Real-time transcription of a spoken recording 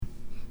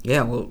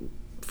Yeah, well,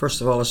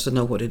 first of all, is to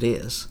know what it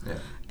is. Yeah.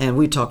 And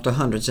we talk to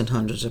hundreds and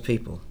hundreds of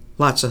people,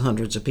 lots of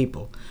hundreds of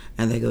people,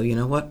 and they go, you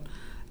know what?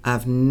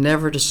 I've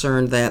never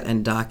discerned that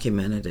and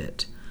documented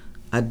it.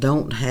 I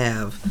don't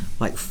have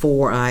like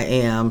 4 I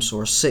ams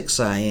or 6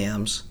 I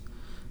ams.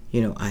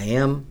 I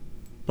am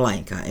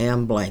blank, I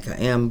am blank, I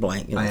am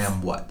blank. I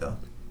am what, though?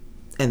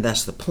 And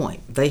that's the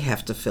point. They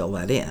have to fill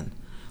that in.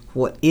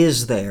 What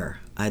is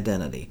their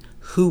identity?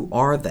 Who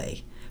are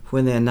they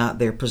when they're not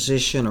their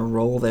position or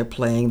role they're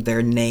playing,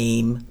 their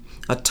name,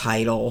 a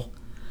title,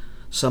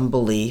 some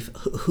belief?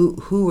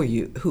 Who are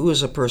you? Who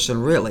is a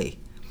person really?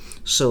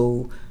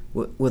 So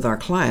with our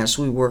clients,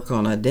 we work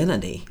on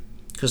identity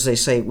because they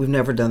say, we've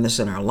never done this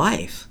in our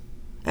life,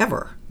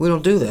 ever. We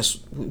don't do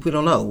this. We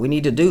don't know. We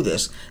need to do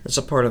this. It's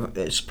part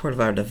of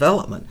our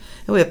development.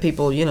 And we have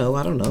people,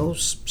 I don't know,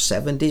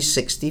 70,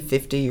 60,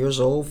 50 years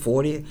old,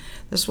 40.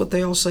 That's what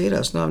they all say to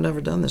us. No, I've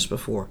never done this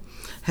before.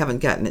 Haven't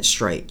gotten it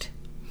straight.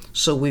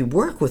 So we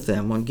work with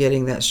them on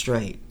getting that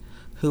straight.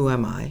 Who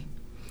am I?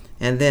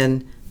 And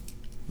then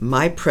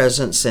my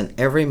presence in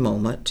every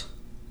moment.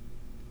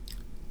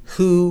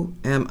 Who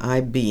am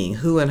I being?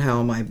 Who and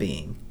how am I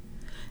being?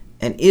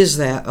 And is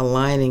that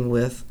aligning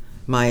with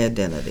my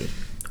identity?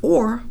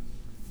 Or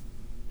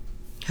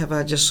have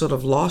I just sort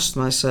of lost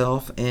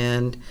myself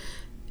and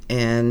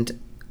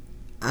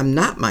I'm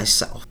not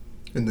myself?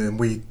 And then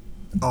we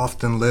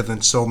often live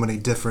in so many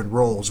different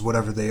roles,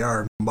 whatever they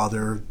are,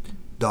 mother,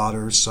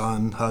 daughter,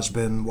 son,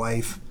 husband,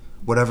 wife,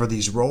 whatever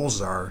these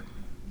roles are,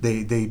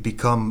 they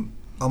become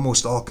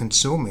almost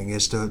all-consuming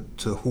as to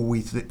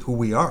who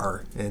we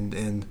are.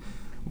 And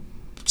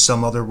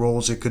some other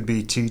roles, it could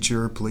be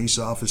teacher, police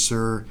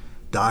officer,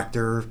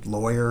 doctor,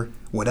 lawyer,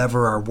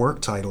 whatever our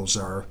work titles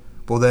are.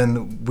 Well,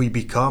 then we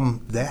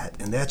become that,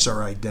 and that's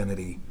our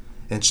identity.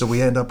 And so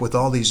we end up with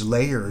all these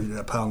layer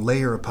upon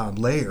layer upon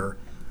layer,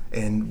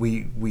 and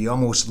we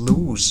almost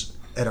lose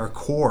at our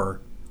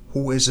core,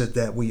 who is it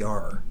that we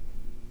are?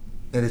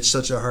 And it's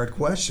such a hard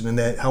question, and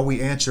that how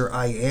we answer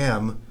I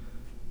am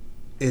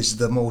is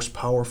the most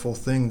powerful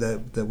thing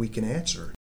that we can answer.